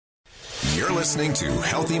You're listening to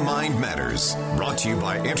Healthy Mind Matters, brought to you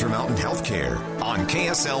by Intermountain Healthcare on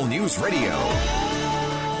KSL News Radio.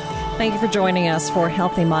 Thank you for joining us for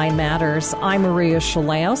Healthy Mind Matters. I'm Maria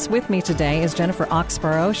Shilaos. With me today is Jennifer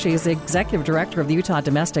Oxborough. She's the Executive Director of the Utah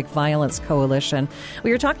Domestic Violence Coalition.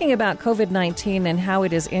 We are talking about COVID-19 and how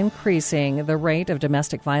it is increasing the rate of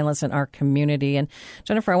domestic violence in our community. And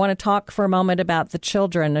Jennifer, I want to talk for a moment about the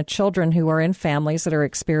children who are in families that are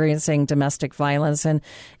experiencing domestic violence and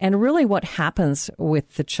really what happens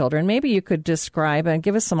with the children. Maybe you could describe and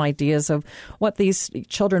give us some ideas of what these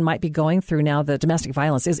children might be going through now that domestic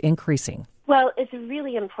violence is increasing. Well, it's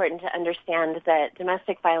really important to understand that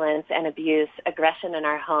domestic violence and abuse, aggression in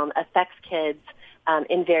our home affects kids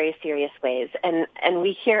in very serious ways. And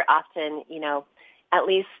we hear often, at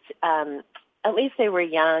least they were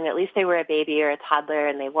young, at least they were a baby or a toddler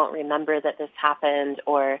and they won't remember that this happened,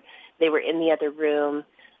 or they were in the other room,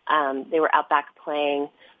 they were out back playing.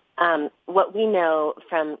 What we know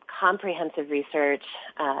from comprehensive research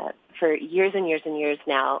for years and years and years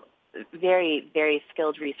now, very, very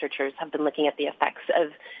skilled researchers have been looking at the effects of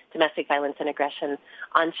domestic violence and aggression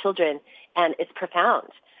on children, and it's profound.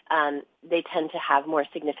 They tend to have more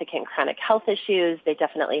significant chronic health issues. They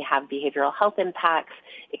definitely have behavioral health impacts.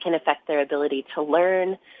 It can affect their ability to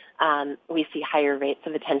learn. We see higher rates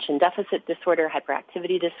of attention deficit disorder,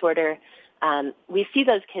 hyperactivity disorder. We see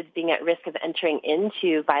those kids being at risk of entering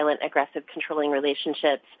into violent, aggressive, controlling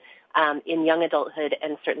relationships in young adulthood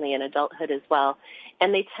and certainly in adulthood as well.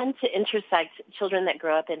 And they tend to intersect children that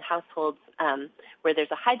grow up in households where there's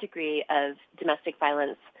a high degree of domestic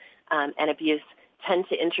violence and abuse tend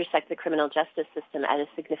to intersect the criminal justice system at a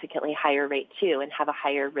significantly higher rate too and have a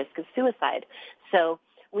higher risk of suicide. So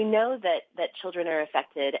we know that children are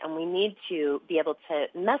affected, and we need to be able to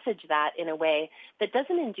message that in a way that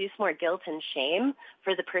doesn't induce more guilt and shame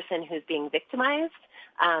for the person who's being victimized,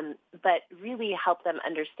 but really help them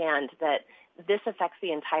understand that this affects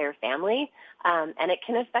the entire family, and it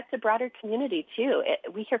can affect the broader community too.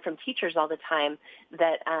 We hear from teachers all the time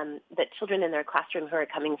that children in their classroom who are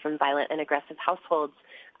coming from violent and aggressive households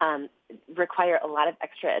require a lot of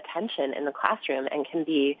extra attention in the classroom and can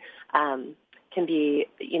be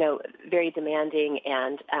very demanding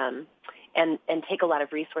and take a lot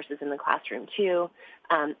of resources in the classroom too.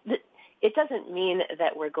 It doesn't mean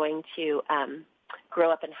that we're going to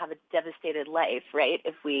grow up and have a devastated life, right?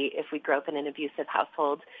 If we grow up in an abusive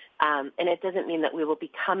household, and it doesn't mean that we will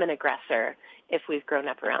become an aggressor if we've grown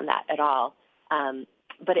up around that at all.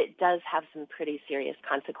 But it does have some pretty serious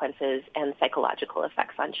consequences and psychological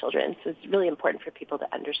effects on children. So it's really important for people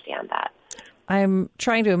to understand that. I'm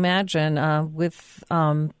trying to imagine with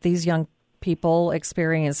these young people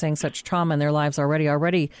experiencing such trauma in their lives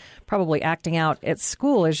already probably acting out at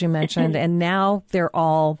school, as you mentioned, and now they're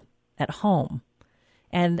all at home,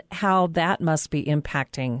 and how that must be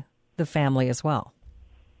impacting the family as well.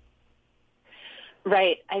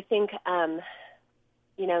 Right. I think,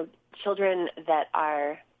 children that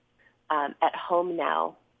are at home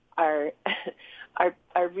now are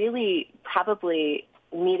really probably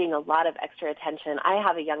needing a lot of extra attention. I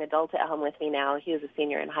have a young adult at home with me now. He was a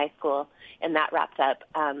senior in high school, and that wrapped up.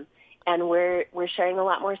 And we're sharing a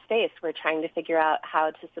lot more space. We're trying to figure out how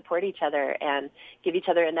to support each other and give each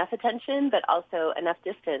other enough attention, but also enough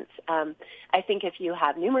distance. I think if you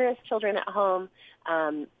have numerous children at home,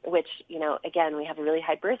 which, again, we have a really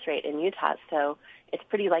high birth rate in Utah, so it's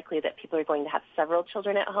pretty likely that people are going to have several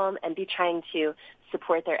children at home and be trying to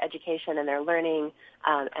support their education and their learning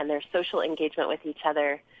and their social engagement with each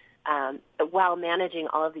other while managing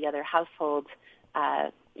all of the other household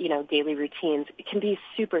daily routines. It can be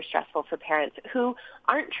super stressful for parents who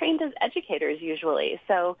aren't trained as educators usually.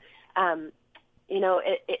 So,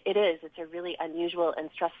 it's a really unusual and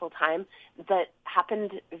stressful time that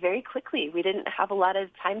happened very quickly. We didn't have a lot of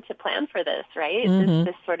time to plan for this, right? Mm-hmm.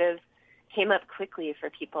 This sort of came up quickly for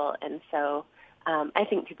people. And so I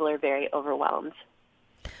think people are very overwhelmed.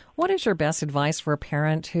 What is your best advice for a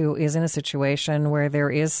parent who is in a situation where there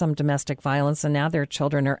is some domestic violence and now their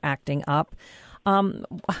children are acting up?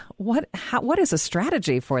 What is a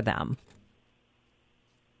strategy for them?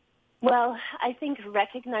 Well, I think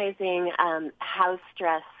recognizing how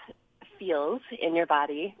stress feels in your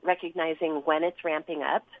body, recognizing when it's ramping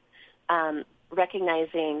up,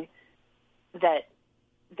 recognizing that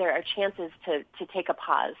there are chances to take a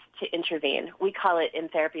pause, to intervene. We call it in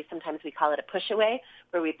therapy, sometimes we call it a push away,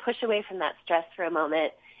 where we push away from that stress for a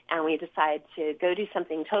moment and we decide to go do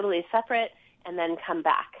something totally separate and then come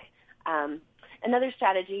back. Another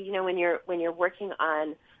strategy, when you're working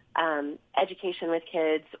on education with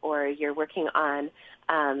kids, or you're working on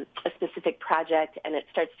a specific project and it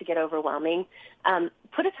starts to get overwhelming,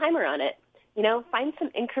 put a timer on it. find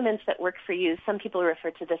some increments that work for you. Some people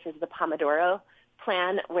refer to this as the Pomodoro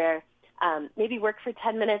plan, where maybe work for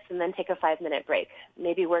 10 minutes and then take a 5-minute break.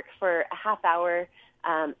 Maybe work for a half hour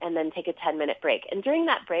and then take a 10-minute break. And during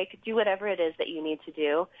that break, do whatever it is that you need to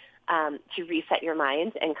do to reset your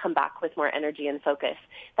mind and come back with more energy and focus.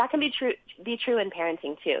 That can be true in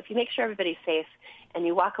parenting too. If you make sure everybody's safe and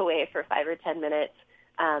you walk away for 5 or 10 minutes,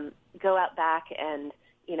 go out back and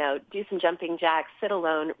do some jumping jacks, sit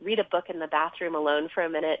alone, read a book in the bathroom alone for a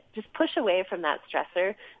minute. Just push away from that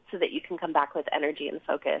stressor so that you can come back with energy and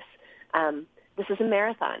focus. This is a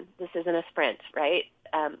marathon. This isn't a sprint, right?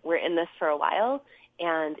 We're in this for a while,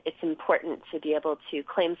 and it's important to be able to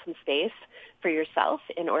claim some space for yourself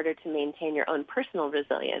in order to maintain your own personal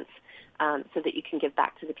resilience so that you can give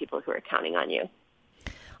back to the people who are counting on you.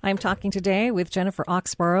 I'm talking today with Jennifer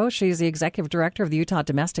Oxborough. She's the executive director of the Utah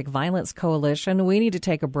Domestic Violence Coalition. We need to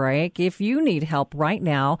take a break. If you need help right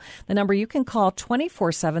now, the number you can call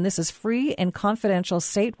 24/7. This is free and confidential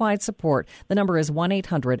statewide support. The number is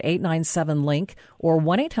 1-800-897-LINK or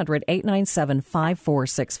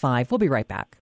 1-800-897-5465. We'll be right back.